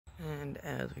And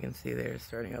as we can see, they're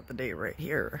starting out the day right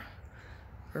here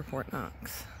for Fort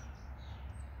Knox.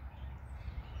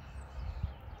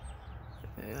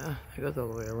 Yeah, it goes all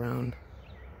the way around.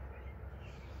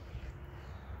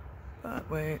 But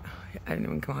wait, I didn't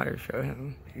even come out here to show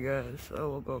him you guys, so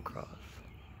we'll go across.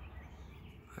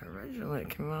 I originally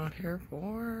came out here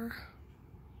for...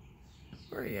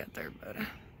 Where are you at there, buddy?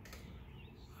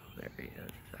 Oh, there he is.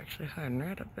 He's actually hiding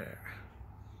right up there.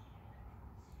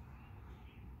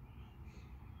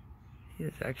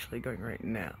 He's actually going right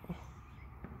now.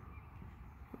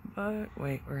 But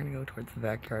wait, we're gonna go towards the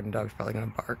backyard and dog's probably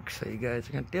gonna bark, so you guys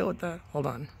are gonna deal with that. Hold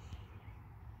on.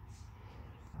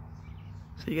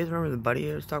 So you guys remember the buddy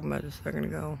I was talking about just a second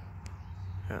ago?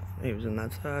 Yeah, he was on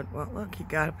that side. Well, look, he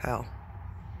got a pal.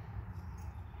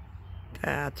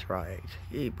 That's right.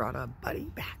 He brought a buddy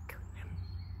back.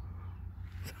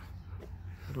 So,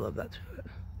 I love that shit.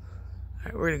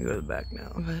 Alright, we're gonna go to the back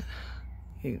now, but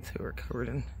you can see we're covered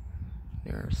in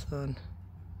near our son.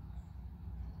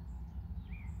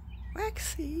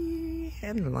 Waxy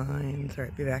and lines.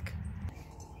 Alright, be back.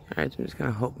 Alright, so I'm just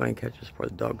gonna hope my catches before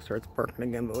the dog starts barking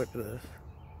again, but wait for this.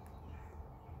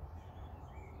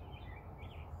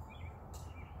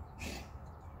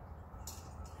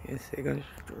 You see it goes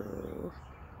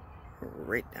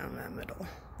right down that middle.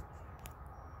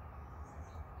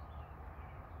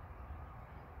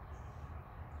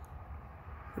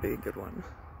 It'll be a good one.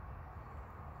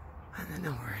 And then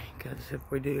don't worry, because if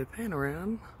we do a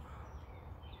panorama,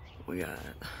 we got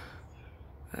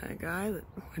that guy that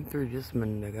went through just a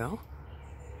minute ago.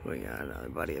 We got another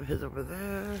buddy of his over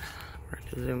there. We're going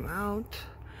to zoom out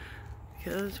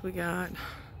because we got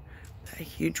that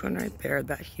huge one right there,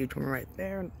 that huge one right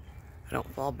there. I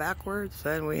don't fall backwards.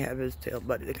 Then we have his tail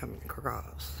buddy coming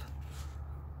across.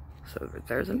 So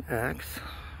there's an X.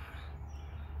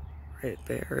 Right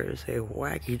there is a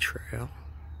wacky trail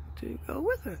to go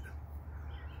with it.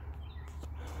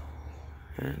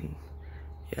 And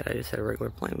yeah, I just had a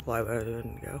regular plane fly by, but I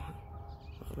didn't go.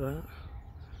 Love that.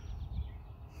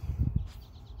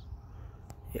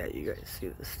 Yeah, you guys see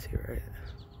this too, right?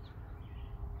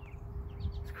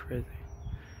 It's crazy.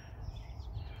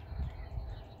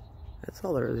 That's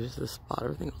all there is, just a spot.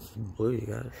 Everything else is blue, you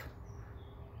guys.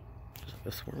 Just like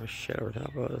a swarm of shit over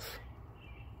top of us.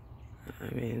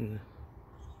 I mean,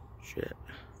 shit.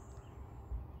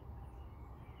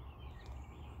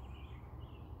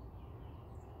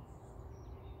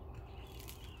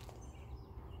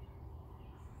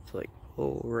 It's like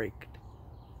full raked.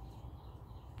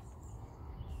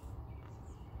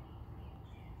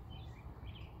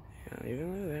 Yeah, even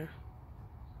over there.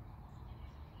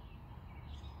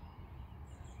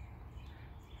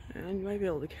 And you might be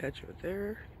able to catch it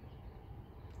there.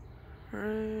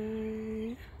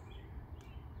 Right.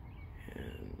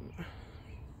 And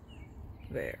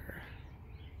there.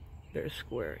 They're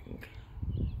squaring.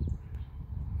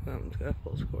 It's got a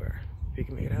full square. If you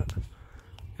can make it out. I'm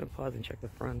gonna pause and check the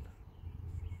front.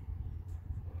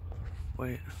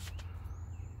 Wait.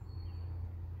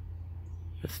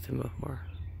 Missed him before.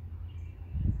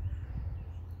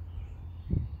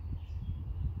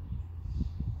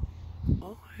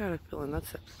 Oh, I had a feeling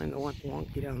that's that plane that went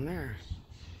wonky down there.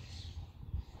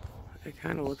 It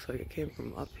kind of looks like it came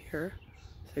from up here,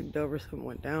 zigged over some,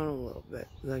 went down a little bit,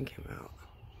 then came out.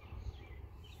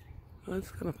 Well,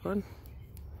 that's kind of fun.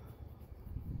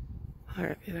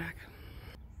 Alright, be back.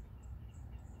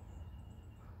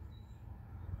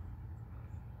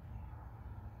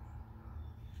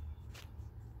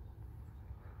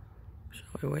 Shall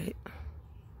we wait?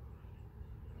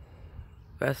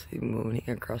 Bessie moving, he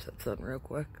can cross that sun real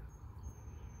quick.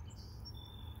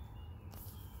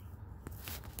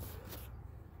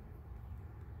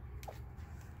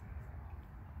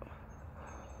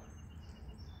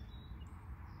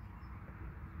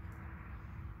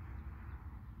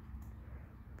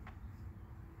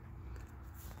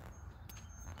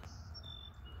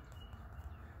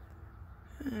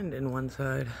 And in one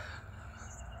side.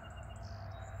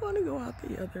 I want to go out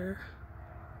the other.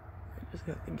 I just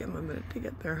got to give him a minute to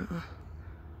get there, huh?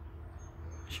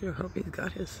 Sure hope he's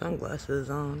got his sunglasses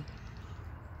on.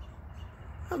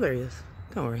 Oh, there he is.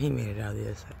 Don't worry, he made it out of the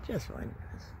other side just fine,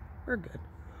 guys. We're good.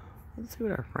 Let's see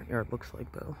what our front yard looks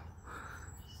like, though.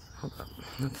 Hold up.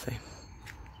 Let's see.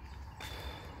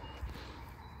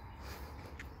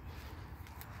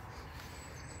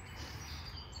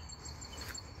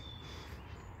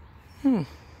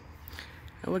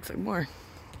 It looks like more.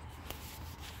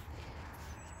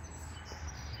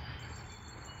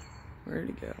 Where'd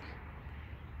he go?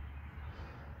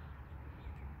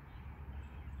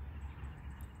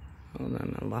 Hold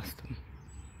on, I lost him.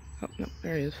 Oh, no,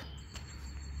 there he is.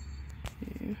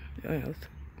 Yeah, let's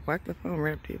whack the phone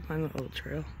right up to you, find the little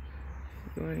trail.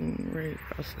 He's going right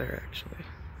across there, actually.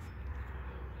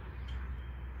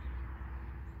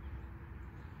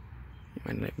 You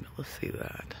might not be able to see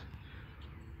that,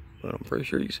 but I'm pretty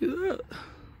sure you see that.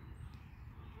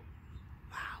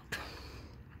 Wow.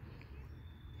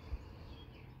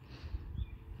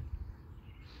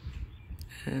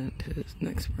 And his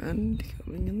next friend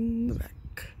coming in the back.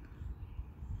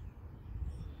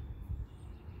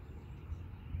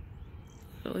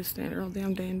 Really stand here all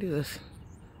damn day and do this.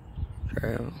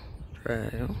 Trail,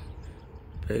 trail,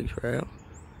 big trail,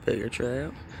 bigger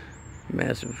trail,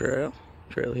 massive trail,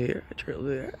 trail here, a trail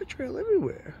there, a trail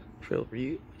everywhere. Trail for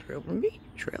you, trail for me,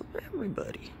 trail for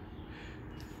everybody.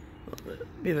 A little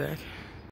bit. Be back.